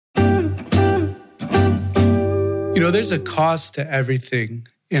There's a cost to everything.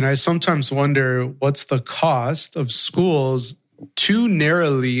 And I sometimes wonder what's the cost of schools too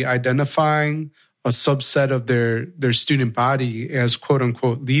narrowly identifying a subset of their student body as quote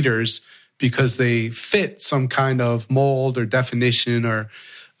unquote leaders because they fit some kind of mold or definition or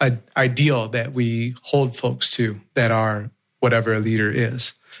ideal that we hold folks to that are whatever a leader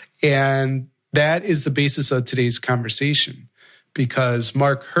is. And that is the basis of today's conversation. Because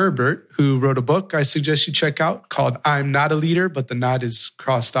Mark Herbert, who wrote a book I suggest you check out called I'm Not a Leader, but the not is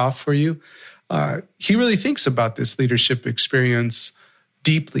crossed off for you. He really thinks about this leadership experience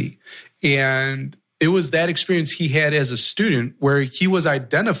deeply. And it was that experience he had as a student where he was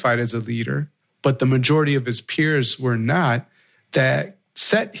identified as a leader, but the majority of his peers were not, that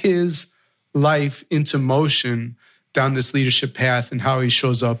set his life into motion down this leadership path and how he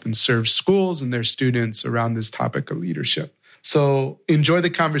shows up and serves schools and their students around this topic of leadership. So enjoy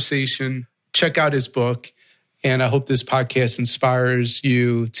the conversation, check out his book, and I hope this podcast inspires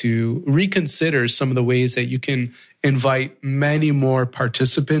you to reconsider some of the ways that you can invite many more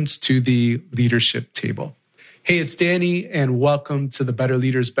participants to the leadership table. Hey, it's Danny, and welcome to the Better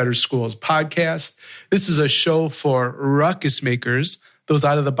Leaders, Better Schools podcast. This is a show for ruckus makers, those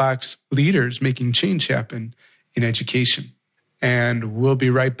out-of-the-box leaders making change happen in education. And we'll be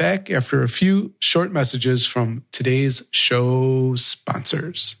right back after a few short messages from today's show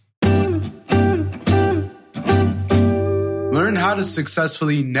sponsors. Learn how to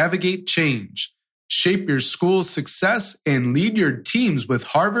successfully navigate change, shape your school's success, and lead your teams with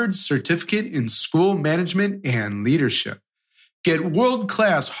Harvard's Certificate in School Management and Leadership. Get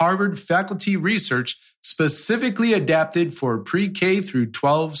world-class Harvard faculty research specifically adapted for pre-K through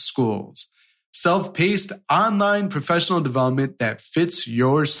 12 schools. Self-paced online professional development that fits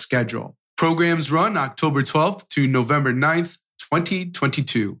your schedule. Programs run October 12th to November 9th,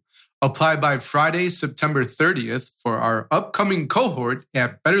 2022. Apply by Friday, September 30th for our upcoming cohort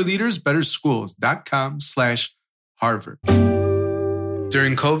at betterleadersbetterschools.com/Harvard.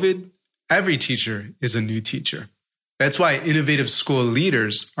 During COVID, every teacher is a new teacher. That's why innovative school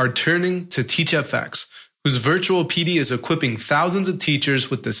leaders are turning to TeachFX, whose virtual PD is equipping thousands of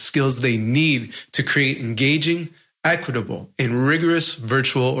teachers with the skills they need to create engaging, equitable, and rigorous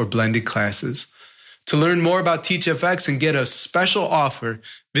virtual or blended classes. To learn more about TeachFX and get a special offer,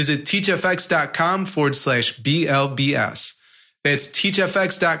 visit teachfx.com/BLBS. That's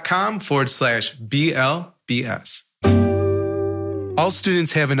teachfx.com/BLBS. All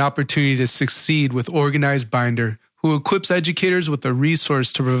students have an opportunity to succeed with Organized Binder, who equips educators with a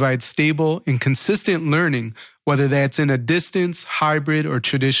resource to provide stable and consistent learning, whether that's in a distance, hybrid, or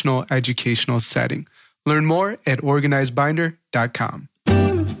traditional educational setting. Learn more at organizedbinder.com.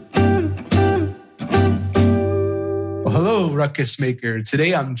 Well, hello, Ruckus Maker.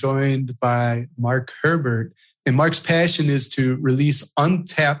 Today I'm joined by Mark Herbert, and Mark's passion is to release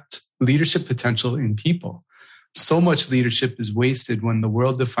untapped leadership potential in people. So much leadership is wasted when the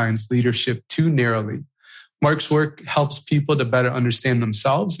world defines leadership too narrowly. Mark's work helps people to better understand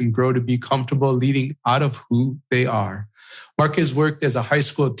themselves and grow to be comfortable leading out of who they are. Mark has worked as a high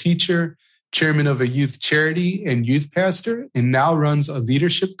school teacher, chairman of a youth charity, and youth pastor, and now runs a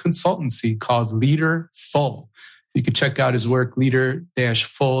leadership consultancy called Leaderful. You can check out his work,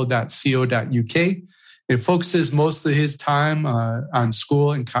 leader-full.co.uk. It focuses most of his time on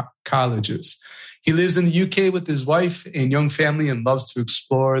school and colleges. He lives in the UK with his wife and young family and loves to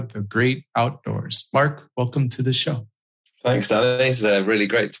explore the great outdoors. Mark, welcome to the show. Thanks, Danny. It's really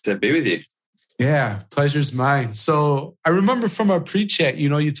great to be with you. Yeah, pleasure's mine. So I remember from our pre-chat,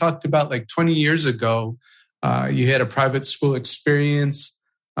 you talked about like 20 years ago, you had a private school experience.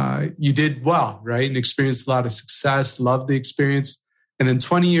 You did well, right? And experienced a lot of success, loved the experience. And then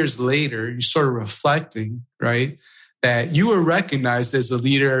 20 years later, you're sort of reflecting, right, that you were recognized as a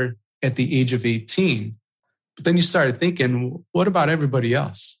leader at the age of 18. But then you started thinking, what about everybody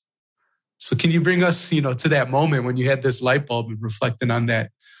else? So can you bring us, to that moment when you had this light bulb and reflecting on that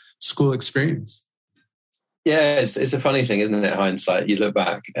school experience? Yeah, it's a funny thing, isn't it? Hindsight, you look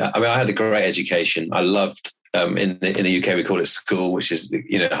back. I had a great education. I loved, in the UK, we call it school, which is,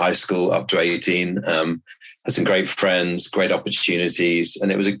 high school up to 18. Had some great friends, great opportunities,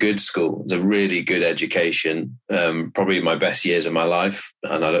 and it was a good school. It was a really good education, probably my best years of my life.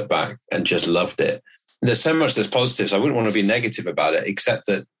 And I look back and just loved it. And there's so much that's positive, so I wouldn't want to be negative about it, except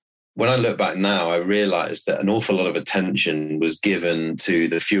that when I look back now, I realized that an awful lot of attention was given to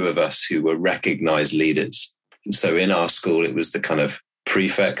the few of us who were recognized leaders. So in our school, it was the kind of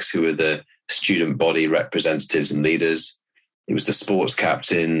prefects who were the student body representatives and leaders. It was the sports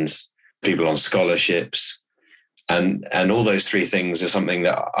captains, people on scholarships. And all those three things are something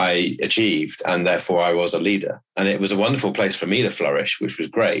that I achieved, and therefore I was a leader. And it was a wonderful place for me to flourish, which was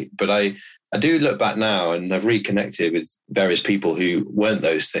great. But I do look back now, and I've reconnected with various people who weren't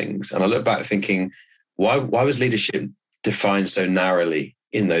those things. And I look back thinking, why was leadership defined so narrowly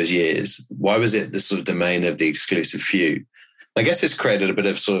in those years? Why was it the sort of domain of the exclusive few? I guess it's created a bit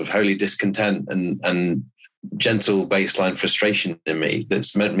of sort of holy discontent and gentle baseline frustration in me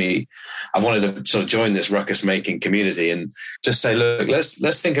that's meant me, I wanted to sort of join this ruckus making community and just say, look,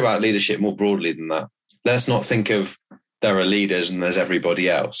 let's think about leadership more broadly than that. Let's not think of there are leaders and there's everybody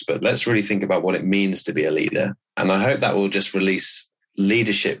else, but let's really think about what it means to be a leader. And I hope that will just release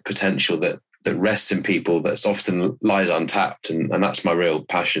leadership potential that rests in people that's often lies untapped. And that's my real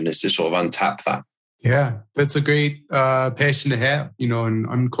passion, is to sort of untap that. Yeah, that's a great passion to have, and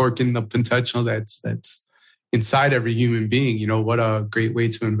uncorking the potential that's inside every human being. What a great way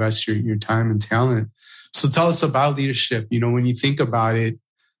to invest your time and talent. So tell us about leadership. When you think about it,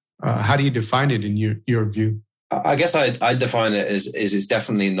 how do you define it in your view? I guess I define it as it's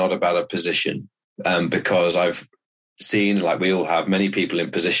definitely not about a position, because I've seen, like we all have, many people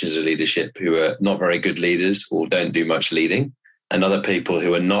in positions of leadership who are not very good leaders or don't do much leading, and other people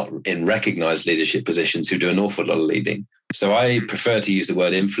who are not in recognized leadership positions who do an awful lot of leading. So I prefer to use the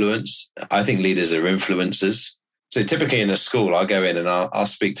word influence. I think leaders are influencers. So typically in a school, I'll go in and I'll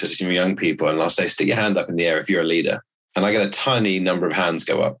speak to some young people and I'll say, stick your hand up in the air if you're a leader. And I get a tiny number of hands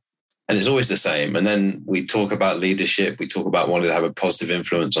go up. And it's always the same. And then we talk about leadership. We talk about wanting to have a positive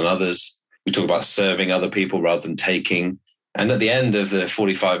influence on others. We talk about serving other people rather than taking. And at the end of the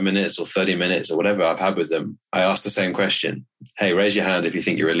 45 minutes or 30 minutes or whatever I've had with them, I ask the same question. Hey, raise your hand if you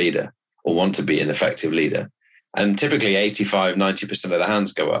think you're a leader or want to be an effective leader. And typically 85, 90% of the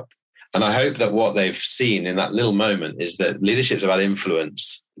hands go up. And I hope that what they've seen in that little moment is that leadership's about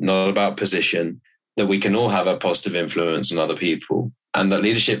influence, not about position, that we can all have a positive influence on other people, and that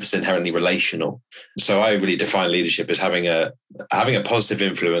leadership is inherently relational. So I really define leadership as having a positive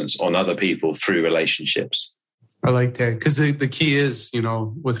influence on other people through relationships. I like that, because the key is,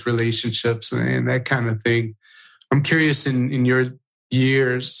 with relationships and that kind of thing. I'm curious, in your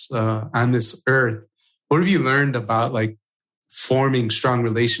years on this earth, what have you learned about like forming strong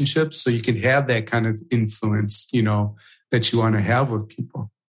relationships so you can have that kind of influence, that you want to have with people?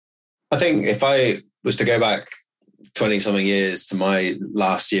 I think if I was to go back 20 something years to my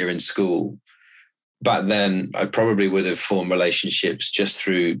last year in school, back then I probably would have formed relationships just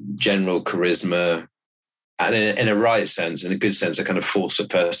through general charisma and in a right sense, in a good sense, a kind of force of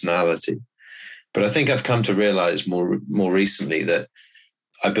personality. But I think I've come to realize more recently that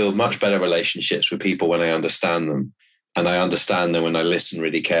I build much better relationships with people when I understand them, and I understand them when I listen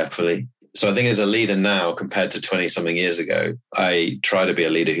really carefully. So I think as a leader now, compared to 20 something years ago, I try to be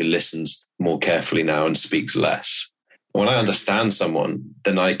a leader who listens more carefully now and speaks less. When I understand someone,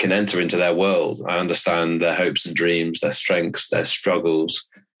 then I can enter into their world. I understand their hopes and dreams, their strengths, their struggles.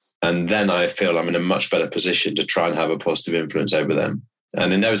 And then I feel I'm in a much better position to try and have a positive influence over them.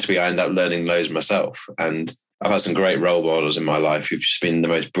 And inevitably, I end up learning loads myself. And I've had some great role models in my life who've just been the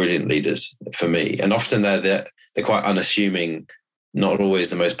most brilliant leaders for me. And often they're quite unassuming, not always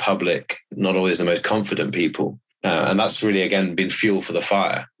the most public, not always the most confident people. And that's really, again, been fuel for the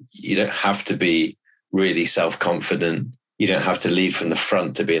fire. You don't have to be really self-confident. You don't have to lead from the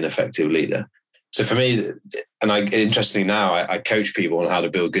front to be an effective leader. So for me, and interestingly now, I coach people on how to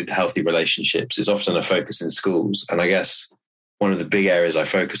build good, healthy relationships. It's often a focus in schools. And I guess one of the big areas I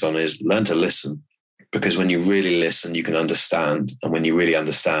focus on is learn to listen. Because when you really listen, you can understand. And when you really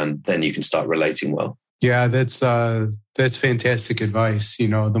understand, then you can start relating well. Yeah, that's fantastic advice. The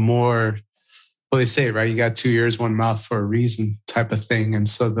more, well, they say, right, you got 2 ears, 1 mouth for a reason type of thing. And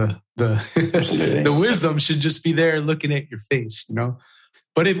so the the wisdom should just be there looking at your face,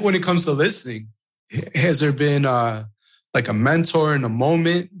 But when it comes to listening, has there been like a mentor in a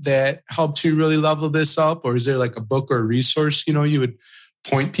moment that helped you really level this up? Or is there like a book or a resource, you would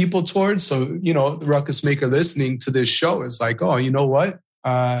point people towards? So, the Ruckus Maker listening to this show is like, oh, you know what?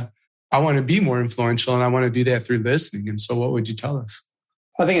 I want to be more influential and I want to do that through listening. And so what would you tell us?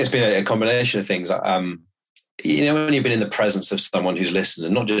 I think it's been a combination of things. When you've been in the presence of someone who's listened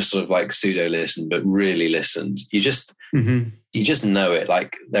and not just sort of like pseudo listened, but really listened, you just know it,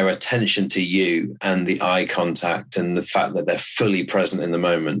 like their attention to you and the eye contact and the fact that they're fully present in the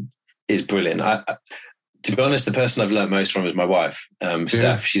moment is brilliant. To be honest, the person I've learned most from is my wife,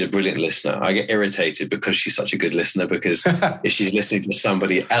 Steph. She's a brilliant listener. I get irritated because she's such a good listener, because if she's listening to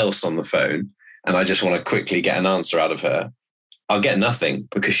somebody else on the phone and I just want to quickly get an answer out of her, I'll get nothing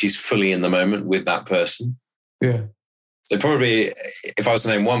because she's fully in the moment with that person. Yeah. So probably if I was to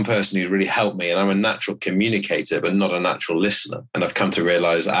name one person who's really helped me, and I'm a natural communicator, but not a natural listener, and I've come to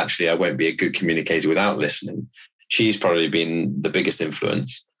realize that actually I won't be a good communicator without listening, she's probably been the biggest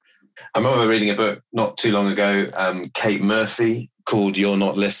influence. I remember reading a book not too long ago, Kate Murphy, called You're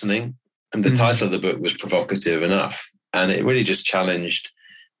Not Listening. And the title of the book was provocative enough. And it really just challenged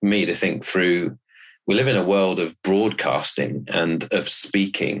me to think through, we live in a world of broadcasting and of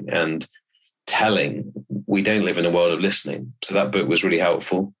speaking and telling. We don't live in a world of listening. So that book was really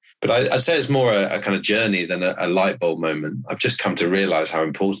helpful. But I'd say it's more a kind of journey than a light bulb moment. I've just come to realize how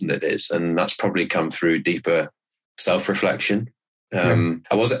important it is. And that's probably come through deeper self-reflection. I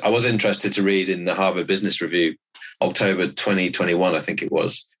was interested to read in the Harvard Business Review, October 2021, I think it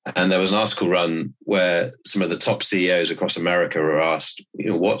was. And there was an article run where some of the top CEOs across America were asked,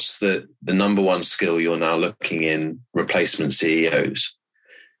 what's the number one skill you're now looking in replacement CEOs?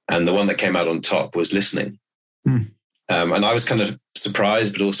 And the one that came out on top was listening. And I was kind of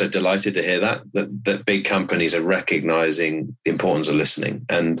surprised, but also delighted to hear that big companies are recognizing the importance of listening.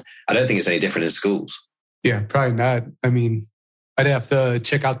 And I don't think it's any different in schools. Yeah, probably not. I mean, I'd have to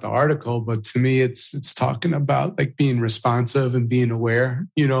check out the article, but to me, it's talking about like being responsive and being aware,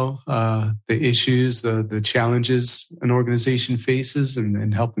 the issues, the challenges an organization faces,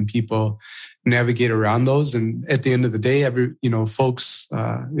 and helping people navigate around those. And at the end of the day, folks,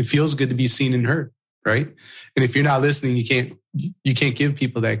 it feels good to be seen and heard, right? And if you're not listening, you can't give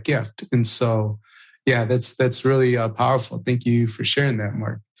people that gift. And so, yeah, that's really powerful. Thank you for sharing that,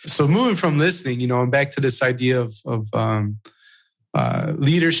 Mark. So moving from listening, and back to this idea of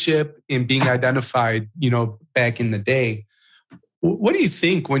leadership and being identified, back in the day. What do you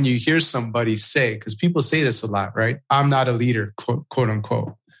think when you hear somebody say, because people say this a lot, right? I'm not a leader, quote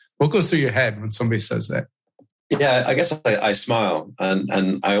unquote. What goes through your head when somebody says that? Yeah, I guess I smile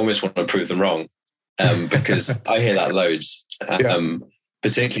and I almost want to prove them wrong because I hear that loads,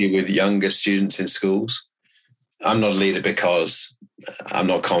 particularly with younger students in schools. I'm not a leader because I'm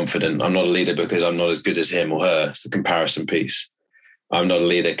not confident. I'm not a leader because I'm not as good as him or her. It's the comparison piece. I'm not a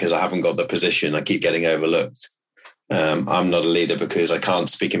leader because I haven't got the position. I keep getting overlooked. I'm not a leader because I can't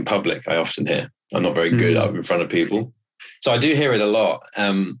speak in public. I often hear I'm not very good up in front of people. So I do hear it a lot.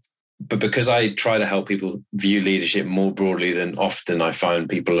 But because I try to help people view leadership more broadly than often I find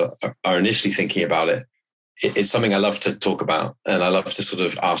people are initially thinking about it, it's something I love to talk about. And I love to sort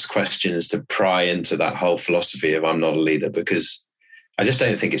of ask questions to pry into that whole philosophy of I'm not a leader, because I just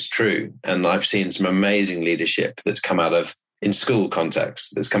don't think it's true. And I've seen some amazing leadership that's come out of, in school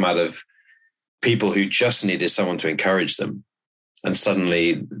context, that's come out of people who just needed someone to encourage them. And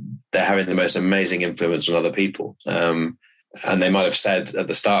suddenly they're having the most amazing influence on other people. And they might have said at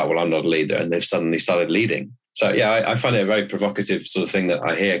the start, well, I'm not a leader. And they've suddenly started leading. So, yeah, I find it a very provocative sort of thing that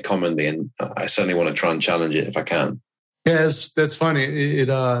I hear commonly. And I certainly want to try and challenge it if I can. Yeah, that's funny.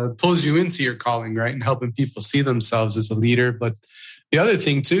 It pulls you into your calling, right? And helping people see themselves as a leader. But the other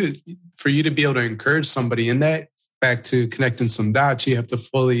thing, too, for you to be able to encourage somebody in that, back to connecting some dots, you have to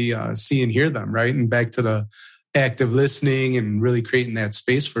fully see and hear them, right? And back to the active listening and really creating that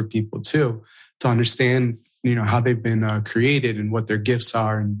space for people, too, to understand how they've been created and what their gifts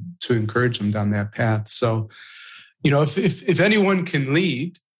are, and to encourage them down that path. So, if anyone can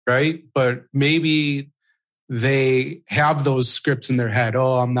lead, right, but maybe they have those scripts in their head,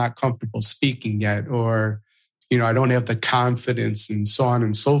 oh, I'm not comfortable speaking yet, or, I don't have the confidence, and so on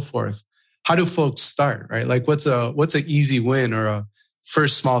and so forth. How do folks start, right? Like what's an easy win or a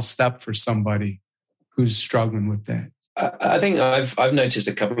first small step for somebody who's struggling with that? I think I've noticed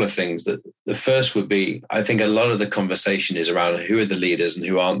a couple of things. That the first would be, I think a lot of the conversation is around who are the leaders and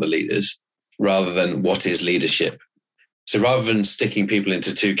who aren't the leaders, rather than what is leadership. So rather than sticking people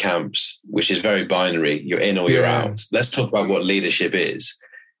into two camps, which is very binary, you're in or you're out, let's talk about what leadership is.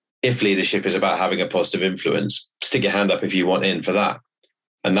 If leadership is about having a positive influence, stick your hand up if you want in for that.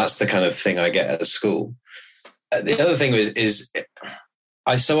 And that's the kind of thing I get at school. The other thing is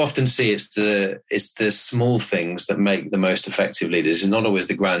I so often see it's the small things that make the most effective leaders. It's not always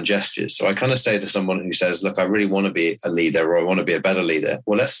the grand gestures. So I kind of say to someone who says, look, I really want to be a leader, or I want to be a better leader.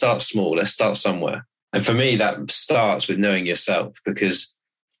 Well, let's start small. Let's start somewhere. And for me, that starts with knowing yourself, because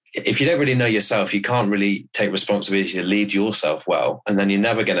if you don't really know yourself, you can't really take responsibility to lead yourself well. And then you're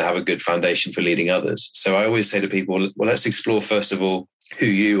never going to have a good foundation for leading others. So I always say to people, well, let's explore, first of all, who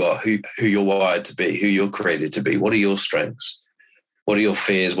you are, who you're wired to be, who you're created to be. What are your strengths? What are your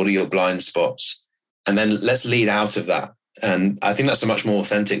fears? What are your blind spots? And then let's lead out of that. And I think that's a much more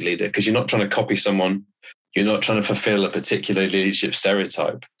authentic leader, because you're not trying to copy someone. You're not trying to fulfill a particular leadership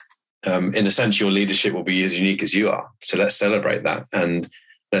stereotype. In a sense, your leadership will be as unique as you are. So let's celebrate that. And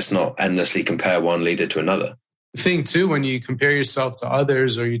let's not endlessly compare one leader to another. thing too, when you compare yourself to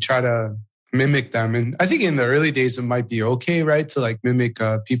others or you try to mimic them. And I think in the early days, it might be okay, right? To like mimic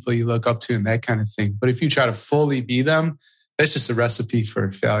people you look up to and that kind of thing. But if you try to fully be them, that's just a recipe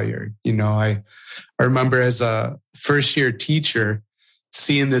for failure. You know, I remember as a first year teacher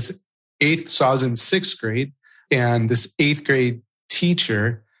seeing this so I was in sixth grade, and this eighth grade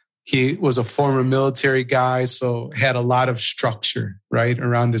teacher, he was a former military guy, so had a lot of structure, right,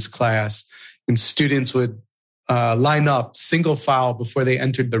 around his class. And students would line up single file before they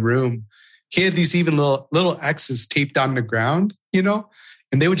entered the room. He had these even little X's taped on the ground, you know,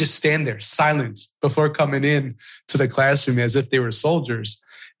 and they would just stand there silent before coming in to the classroom as if they were soldiers.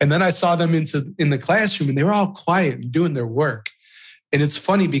 And then I saw them in the classroom and they were all quiet and doing their work. And it's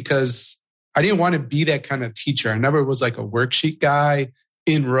funny because I didn't want to be that kind of teacher. I never was like a worksheet guy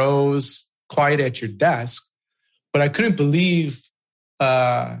in rows, quiet at your desk. But I couldn't believe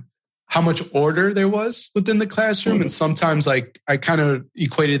how much order there was within the classroom. And sometimes like I kind of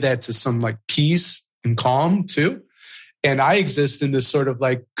equated that to some like peace and calm too. And I exist in this sort of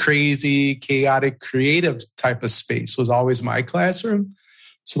like crazy, chaotic, creative type of space was always my classroom.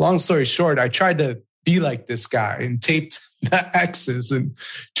 So long story short, I tried to be like this guy and taped the X's and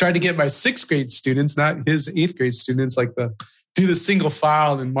tried to get my sixth grade students, not his eighth grade students, like do the single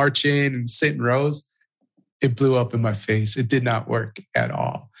file and march in and sit in rows. It blew up in my face. It did not work at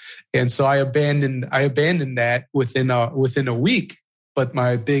all. And so I abandoned that within a week. But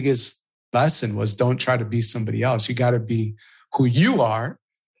my biggest lesson was don't try to be somebody else. You got to be who you are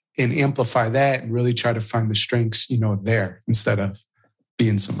and amplify that and really try to find the strengths, you know, there instead of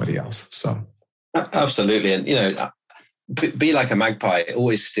being somebody else. So absolutely. And, you know, be like a magpie,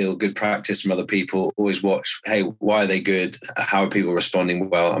 always steal good practice from other people, always watch, hey, why are they good? How are people responding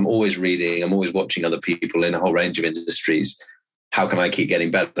well? I'm always reading, I'm always watching other people in a whole range of industries. How can I keep getting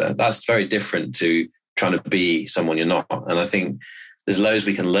better? That's very different to trying to be someone you're not. And I think there's loads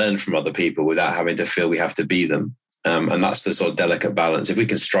we can learn from other people without having to feel we have to be them. And that's the sort of delicate balance. If we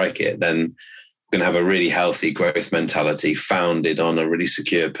can strike it, then we're going to have a really healthy growth mentality founded on a really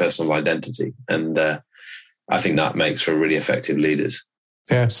secure personal identity. And I think that makes for really effective leaders.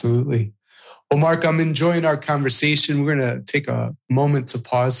 Absolutely. Well, Mark, I'm enjoying our conversation. We're going to take a moment to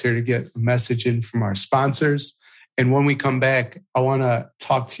pause here to get a message in from our sponsors. And when we come back, I want to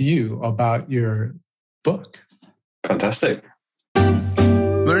talk to you about your book. Fantastic.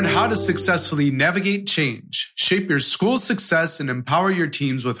 Learn how to successfully navigate change, shape your school's success, and empower your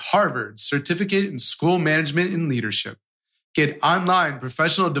teams with Harvard's Certificate in School Management and Leadership. Get online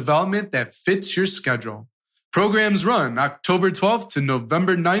professional development that fits your schedule. Programs run October 12th to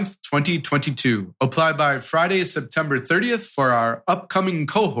November 9th, 2022. Apply by Friday, September 30th for our upcoming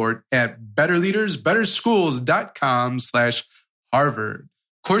cohort at betterleadersbetterschools.com/Harvard.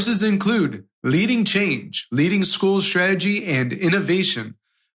 Courses include Leading Change, Leading School Strategy and Innovation,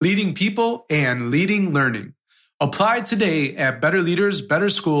 Leading People, and Leading Learning. Apply today at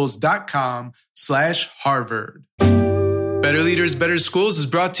betterleadersbetterschools.com/Harvard. Better Leaders, Better Schools is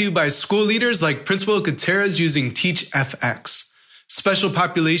brought to you by school leaders like Principal Gutierrez using TeachFX. Special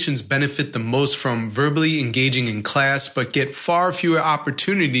populations benefit the most from verbally engaging in class, but get far fewer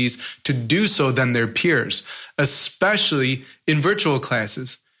opportunities to do so than their peers, especially in virtual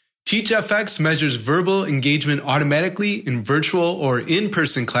classes. TeachFX measures verbal engagement automatically in virtual or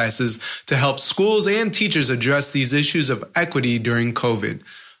in-person classes to help schools and teachers address these issues of equity during COVID.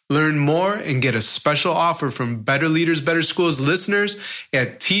 Learn more and get a special offer from Better Leaders, Better Schools listeners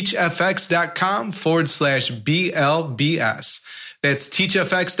at teachfx.com/BLBS. That's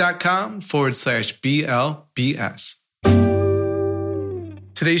teachfx.com/BLBS.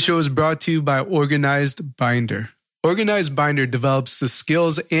 Today's show is brought to you by Organized Binder. Organized Binder develops the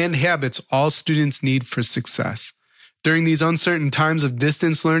skills and habits all students need for success. During these uncertain times of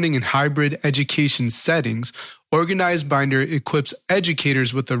distance learning and hybrid education settings, Organized Binder equips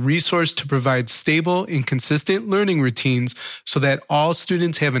educators with a resource to provide stable and consistent learning routines so that all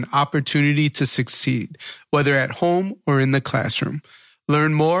students have an opportunity to succeed, whether at home or in the classroom.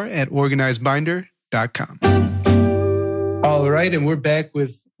 Learn more at organizedbinder.com. All right, and we're back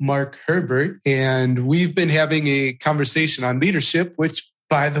with Mark Herbert, and we've been having a conversation on leadership, which,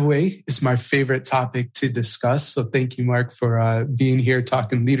 by the way, is my favorite topic to discuss. So thank you, Mark, for being here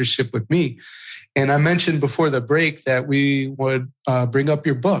talking leadership with me. And I mentioned before the break that we would bring up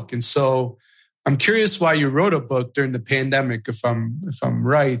your book. And so I'm curious why you wrote a book during the pandemic. If I'm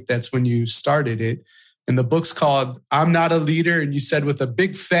right, that's when you started it. And the book's called I'm Not a Leader. And you said with a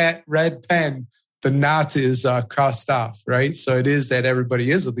big fat red pen, the not is crossed off, right? So it is that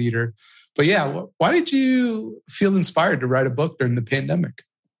everybody is a leader. But yeah, why did you feel inspired to write a book during the pandemic?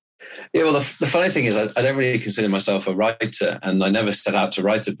 Yeah, well, the funny thing is I don't really consider myself a writer, and I never set out to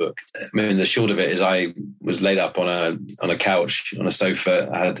write a book. I mean, the short of it is I was laid up on a couch, on a sofa.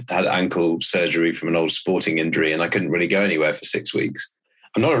 I had ankle surgery from an old sporting injury, and I couldn't really go anywhere for 6 weeks.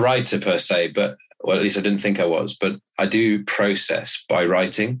 I'm not a writer per se, but well, at least I didn't think I was, but I do process by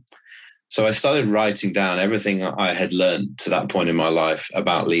writing. So I started writing down everything I had learned to that point in my life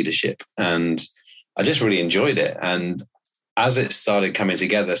about leadership, and I just really enjoyed it. And as it started coming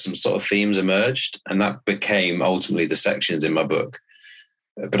together, some sort of themes emerged, and that became ultimately the sections in my book.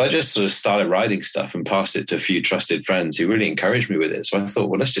 But I just sort of started writing stuff and passed it to a few trusted friends who really encouraged me with it. So I thought,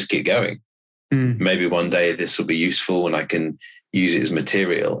 well, let's just keep going. Maybe one day this will be useful and I can use it as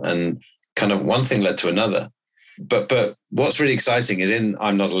material. And kind of one thing led to another. But what's really exciting is in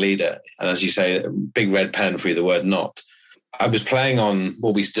I'm Not a Leader, and as you say, a big red pen for the word not, I was playing on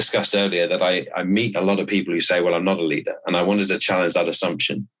what we discussed earlier, that I meet a lot of people who say, well, I'm not a leader. And I wanted to challenge that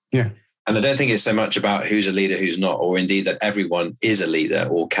assumption. Yeah. And I don't think it's so much about who's a leader, who's not, or indeed that everyone is a leader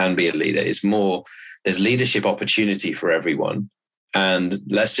or can be a leader. It's more, there's leadership opportunity for everyone. And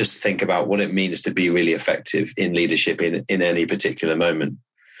let's just think about what it means to be really effective in leadership in any particular moment.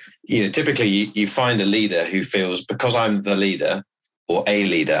 You know, typically you find a leader who feels, because I'm the leader or a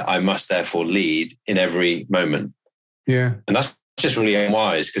leader, I must therefore lead in every moment. Yeah. And that's just really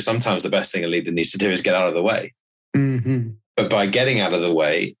unwise, because sometimes the best thing a leader needs to do is get out of the way. Mm-hmm. But by getting out of the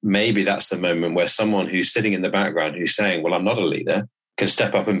way, maybe that's the moment where someone who's sitting in the background who's saying, well, I'm not a leader, can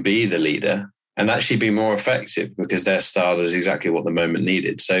step up and be the leader and actually be more effective, because their style is exactly what the moment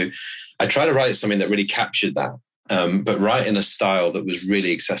needed. So I try to write something that really captured that, but write in a style that was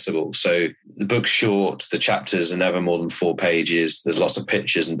really accessible. So the book's short, the chapters are never more than 4 pages. There's lots of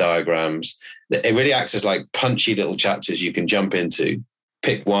pictures and diagrams. It really acts as like punchy little chapters you can jump into,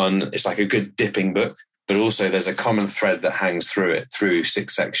 pick one. It's like a good dipping book, but also there's a common thread that hangs through it, through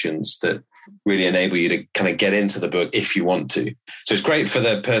 6 sections that really enable you to kind of get into the book if you want to. So it's great for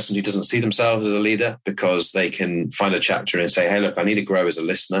the person who doesn't see themselves as a leader, because they can find a chapter and say, hey, look, I need to grow as a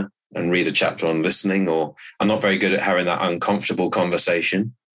listener and read a chapter on listening, or I'm not very good at having that uncomfortable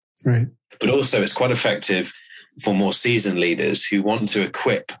conversation. Right. But also it's quite effective for more seasoned leaders who want to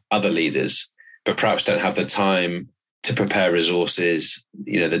equip other leaders, but perhaps don't have the time to prepare resources.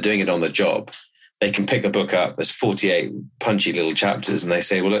 You know, they're doing it on the job. They can pick the book up. There's 48 punchy little chapters, and they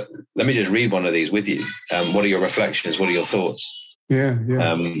say, well, let me just read one of these with you. What are your reflections? What are your thoughts? Yeah.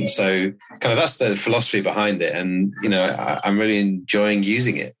 So kind of that's the philosophy behind it. And, you know, I'm really enjoying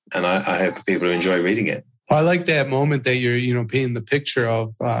using it, and I hope people enjoy reading it. Well, I like that moment that you're, painting the picture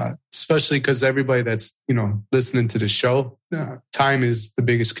of, especially because everybody that's, listening to the show, time is the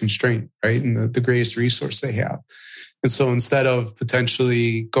biggest constraint, right? And the greatest resource they have. And so instead of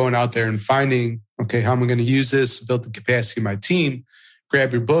potentially going out there and finding, okay, how am I going to use this to build the capacity of my team?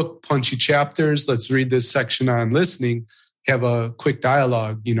 Grab your book, punchy chapters. Let's read this section on listening. Have a quick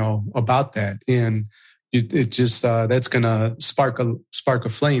dialogue, about that. And it just, that's going to spark a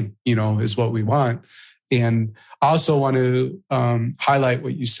flame, is what we want. And I also want to highlight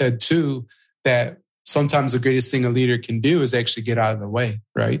what you said too, that sometimes the greatest thing a leader can do is actually get out of the way,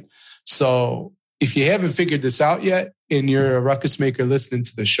 right? So if you haven't figured this out yet and you're a ruckus maker listening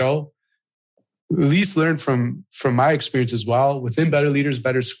to the show, at least learn from my experience as well. Within Better Leaders,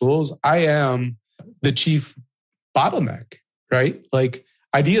 Better Schools, I am the chief bottleneck, right? Like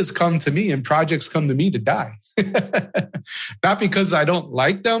ideas come to me and projects come to me to die. Not because I don't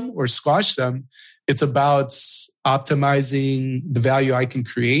like them or squash them. It's about optimizing the value I can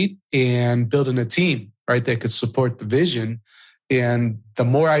create and building a team, right, that could support the vision. And the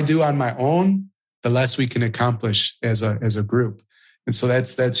more I do on my own, the less we can accomplish as a group. And so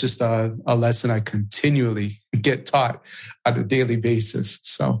that's just a lesson I continually get taught on a daily basis.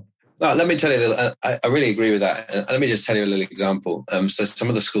 So now, let me tell you, I really agree with that. And let me just tell you a little example. So some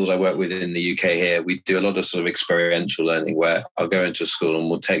of the schools I work with in the UK here, we do a lot of sort of experiential learning where I'll go into a school and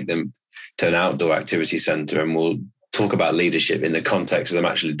we'll take them to an outdoor activity center and we'll talk about leadership in the context of them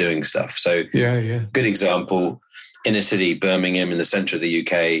actually doing stuff. So good example, inner city, Birmingham in the center of the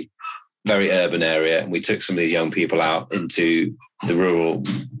UK, very urban area. And we took some of these young people out into the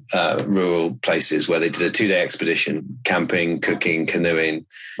rural places where they did a 2-day expedition, camping, cooking, canoeing.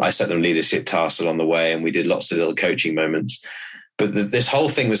 I set them leadership tasks along the way and we did lots of little coaching moments. But this whole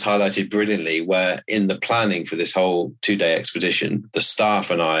thing was highlighted brilliantly where in the planning for this whole 2-day expedition, the staff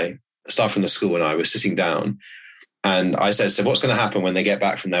from the school and I were sitting down and I said, so what's going to happen when they get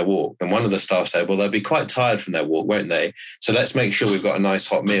back from their walk? And one of the staff said, well, they'll be quite tired from their walk, won't they? So let's make sure we've got a nice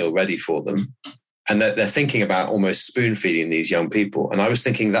hot meal ready for them. And they're thinking about almost spoon feeding these young people. And I was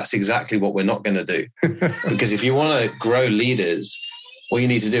thinking that's exactly what we're not going to do. Because if you want to grow leaders What you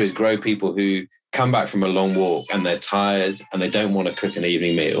need to do is grow people who come back from a long walk and they're tired and they don't want to cook an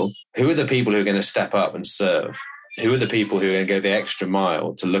evening meal. Who are the people who are going to step up and serve? Who are the people who are going to go the extra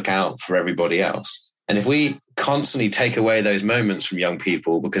mile to look out for everybody else? And if we constantly take away those moments from young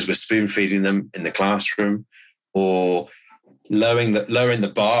people because we're spoon feeding them in the classroom or lowering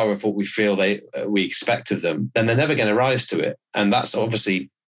the bar of what we feel we expect of them, then they're never going to rise to it. And that's obviously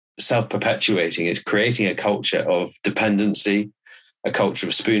self-perpetuating. It's creating a culture of dependency, a culture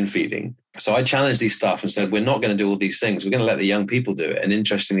of spoon feeding. So I challenged these staff and said, we're not going to do all these things. We're going to let the young people do it. And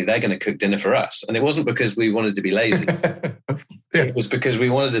interestingly, they're going to cook dinner for us. And it wasn't because we wanted to be lazy. Yeah. It was because we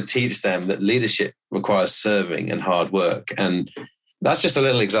wanted to teach them that leadership requires serving and hard work. And that's just a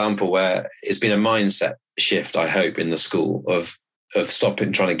little example where it's been a mindset shift, I hope, in the school of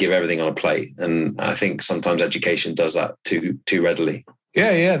stopping trying to give everything on a plate. And I think sometimes education does that too readily.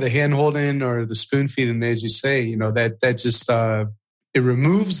 Yeah. The hand holding or the spoon feeding, as you say, that just it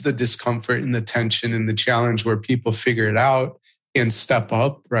removes the discomfort and the tension and the challenge where people figure it out and step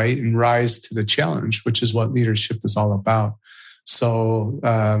up, right, and rise to the challenge, which is what leadership is all about. So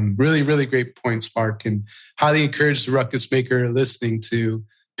really, really great points, Mark, and highly encourage the Ruckus Maker listening to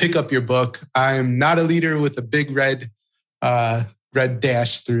pick up your book. I am not a leader with a big red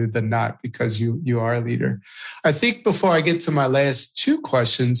dash through the knot because you are a leader. I think before I get to my last two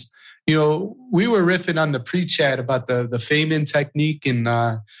questions, we were riffing on the pre-chat about the Feynman technique and,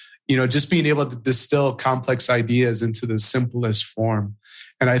 just being able to distill complex ideas into the simplest form.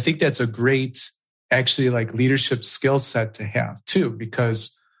 And I think that's a great, actually, like leadership skill set to have too,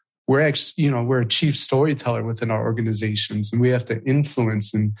 because we're a chief storyteller within our organizations and we have to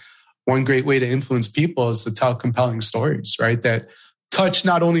influence. And one great way to influence people is to tell compelling stories, right? That touch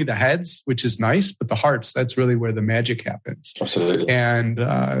not only the heads, which is nice, but the hearts. That's really where the magic happens. Absolutely. And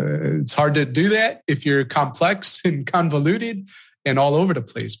it's hard to do that if you're complex and convoluted and all over the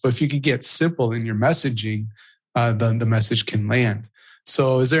place. But if you could get simple in your messaging, the message can land.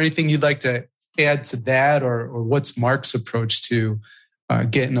 So is there anything you'd like to add to that, or what's Mark's approach to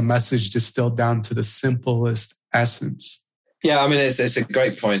getting a message distilled down to the simplest essence? Yeah, I mean, it's a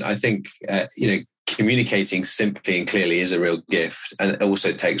great point. I think, communicating simply and clearly is a real gift, and it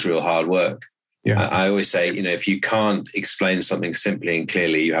also takes real hard work. Yeah. I always say, if you can't explain something simply and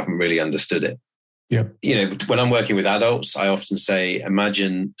clearly, you haven't really understood it. Yeah. When I'm working with adults, I often say,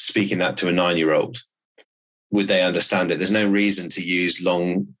 imagine speaking that to a 9-year-old. Would they understand it? There's no reason to use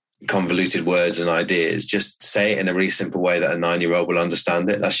long, convoluted words and ideas. Just say it in a really simple way that a 9-year-old will understand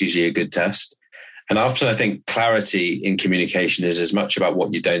it. That's usually a good test. And often I think clarity in communication is as much about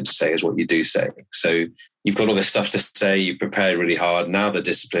what you don't say as what you do say. So you've got all this stuff to say, you've prepared really hard. Now the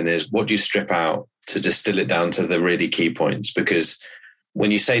discipline is, what do you strip out to distill it down to the really key points? Because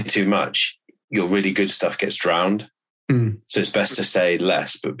when you say too much, your really good stuff gets drowned. So it's best to say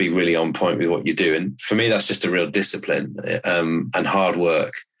less, but be really on point with what you do. And for me, that's just a real discipline and hard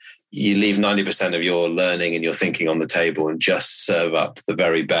work. You leave 90% of your learning and your thinking on the table and just serve up the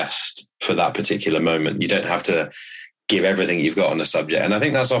very best for that particular moment. You don't have to give everything you've got on a subject. And I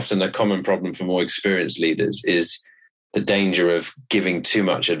think that's often a common problem for more experienced leaders, is the danger of giving too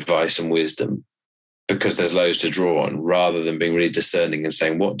much advice and wisdom because there's loads to draw on, rather than being really discerning and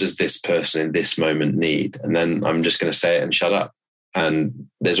saying, what does this person in this moment need? And then I'm just going to say it and shut up. And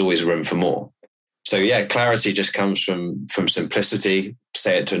there's always room for more. So yeah, clarity just comes from simplicity.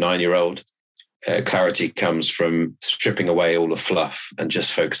 Say it to a 9-year-old. Clarity comes from stripping away all the fluff and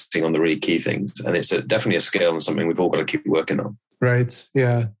just focusing on the really key things. And it's definitely a skill and something we've all got to keep working on. Right.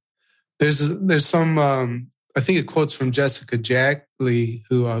 Yeah. There's some, I think it quotes from Jessica Jackley,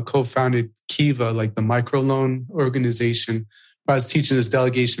 who co-founded Kiva, like the microloan organization. I was teaching this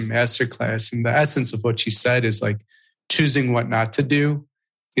delegation masterclass, and the essence of what she said is like choosing what not to do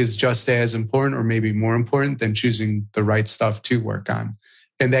is just as important or maybe more important than choosing the right stuff to work on.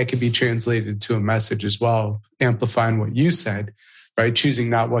 And that can be translated to a message as well, amplifying what you said, right? Choosing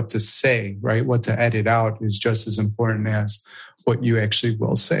not what to say, right? What to edit out is just as important as what you actually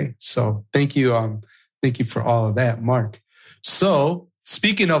will say. So thank you. Thank you for all of that, Mark. So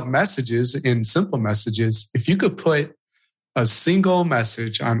speaking of messages and simple messages, if you could put a single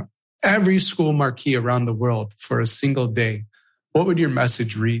message on every school marquee around the world for a single day, what would your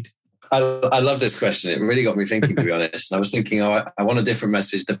message read? I love this question. It really got me thinking, to be honest. I was thinking, I want a different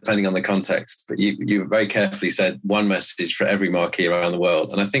message depending on the context. But you very carefully said one message for every marquee around the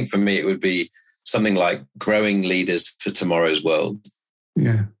world. And I think for me, it would be something like growing leaders for tomorrow's world.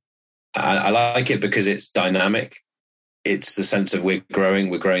 Yeah. I like it because it's dynamic. It's the sense of we're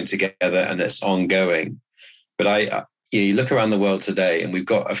growing together, and it's ongoing. But you look around the world today and we've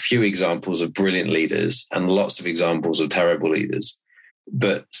got a few examples of brilliant leaders and lots of examples of terrible leaders.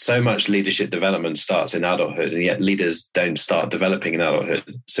 But so much leadership development starts in adulthood, and yet leaders don't start developing in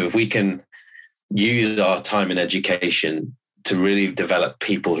adulthood. So if we can use our time in education to really develop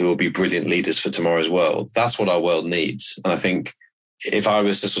people who will be brilliant leaders for tomorrow's world, that's what our world needs. And I think if I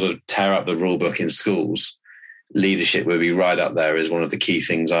was to sort of tear up the rule book in schools, leadership would be right up there as one of the key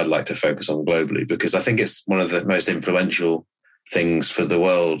things I'd like to focus on globally, because I think it's one of the most influential things for the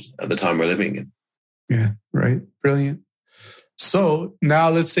world at the time we're living in. Yeah, right. Brilliant. So now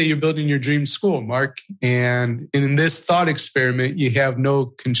let's say you're building your dream school, Mark, and in this thought experiment, you have no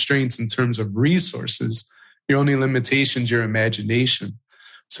constraints in terms of resources. Your only limitations, your imagination.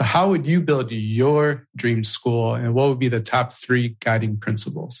 So how would you build your dream school, and what would be the top 3 guiding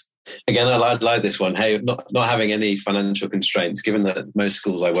principles? Again, I like this one. Hey, not having any financial constraints, given that most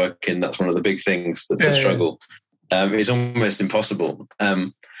schools I work in, that's one of the big things that's a struggle. It's almost impossible.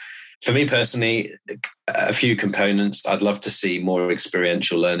 For me personally, a few components. I'd love to see more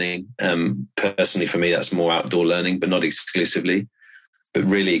experiential learning. Personally, for me, that's more outdoor learning, but not exclusively, but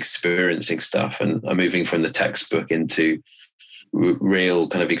really experiencing stuff. And I'm moving from the textbook into real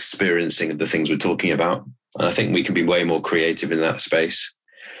kind of experiencing of the things we're talking about. And I think we can be way more creative in that space.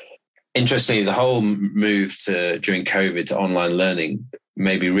 Interestingly, the whole move during COVID to online learning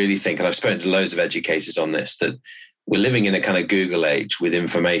made me really think, and I've spoken to loads of educators on this, that we're living in a kind of Google age with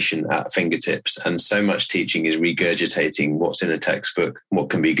information at fingertips, and so much teaching is regurgitating what's in a textbook, what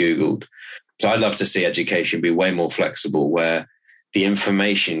can be Googled. So I'd love to see education be way more flexible, where the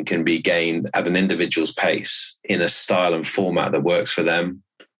information can be gained at an individual's pace in a style and format that works for them.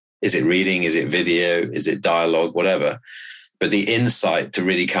 Is it reading? Is it video? Is it dialogue? Whatever. But the insight to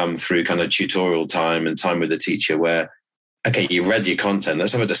really come through kind of tutorial time and time with the teacher where, okay, you've read your content.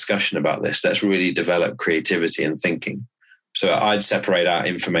 Let's have a discussion about this. Let's really develop creativity and thinking. So I'd separate out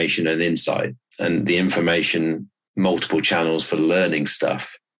information and insight, and the information, multiple channels for learning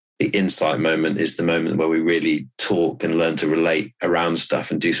stuff. The insight moment is the moment where we really talk and learn to relate around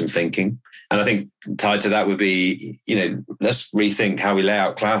stuff and do some thinking. And I think tied to that would be, let's rethink how we lay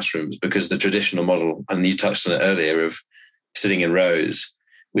out classrooms, because the traditional model, and you touched on it earlier, of sitting in rows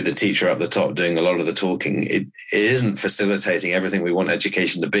with the teacher up the top doing a lot of the talking, it isn't facilitating everything we want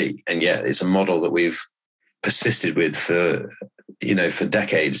education to be. And yet it's a model that we've persisted with for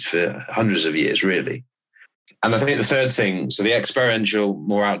decades, for hundreds of years, really. And I think the third thing, so the experiential,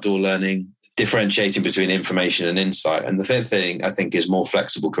 more outdoor learning, differentiating between information and insight. And the third thing, I think, is more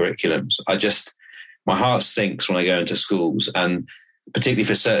flexible curriculums. My heart sinks when I go into schools, and particularly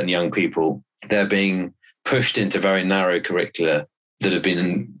for certain young people, they're being pushed into very narrow curricula that have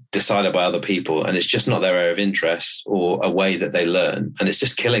been decided by other people. And it's just not their area of interest or a way that they learn. And it's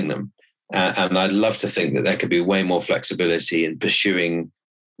just killing them. And I'd love to think that there could be way more flexibility in pursuing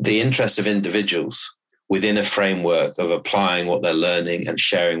the interests of individuals within a framework of applying what they're learning and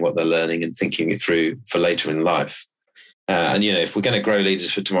sharing what they're learning and thinking it through for later in life. If we're going to grow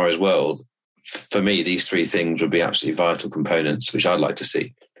leaders for tomorrow's world, for me, these 3 things would be absolutely vital components, which I'd like to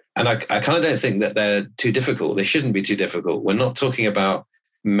see. And I kind of don't think that they're too difficult. They shouldn't be too difficult. We're not talking about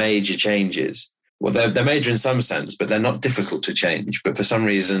major changes. Well, they're major in some sense, but they're not difficult to change. But for some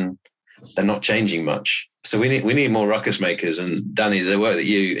reason, they're not changing much. So we need more ruckus makers. And Danny, the work that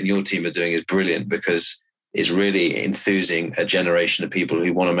you and your team are doing is brilliant, because it's really enthusing a generation of people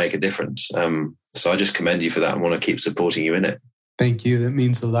who want to make a difference. So I just commend you for that and want to keep supporting you in it. Thank you. That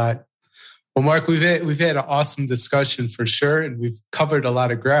means a lot. Well, Mark, we've had an awesome discussion for sure, and we've covered a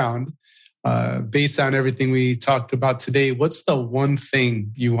lot of ground. Based on everything we talked about today, what's the one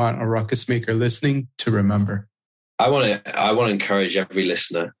thing you want a ruckus maker listening to remember? I want to encourage every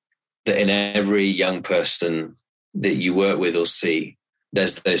listener that in every young person that you work with or see,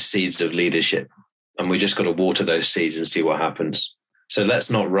 there's those seeds of leadership. And we just got to water those seeds and see what happens. So let's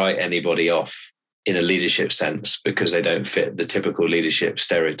not write anybody off in a leadership sense because they don't fit the typical leadership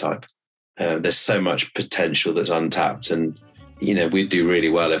stereotype. There's so much potential that's untapped, and we'd do really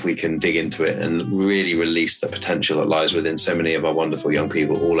well if we can dig into it and really release the potential that lies within so many of our wonderful young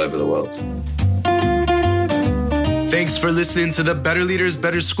people all over the world. Thanks for listening to the Better Leaders,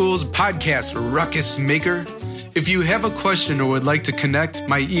 Better Schools podcast, Ruckus Maker. If you have a question or would like to connect,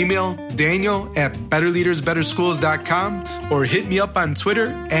 my email, daniel@betterleadersbetterschools.com, or hit me up on Twitter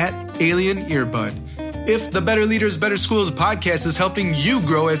 @AlienEarbud. If the Better Leaders, Better Schools podcast is helping you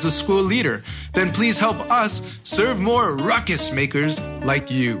grow as a school leader, then please help us serve more ruckus makers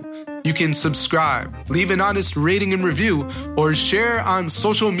like you. You can subscribe, leave an honest rating and review, or share on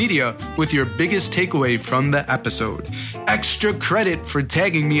social media with your biggest takeaway from the episode. Extra credit for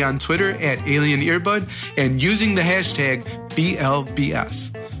tagging me on Twitter @AlienEarbud and using the hashtag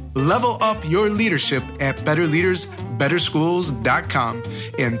BLBS. Level up your leadership at betterleadersbetterschools.com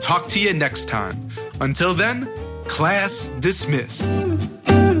and talk to you next time. Until then, class dismissed.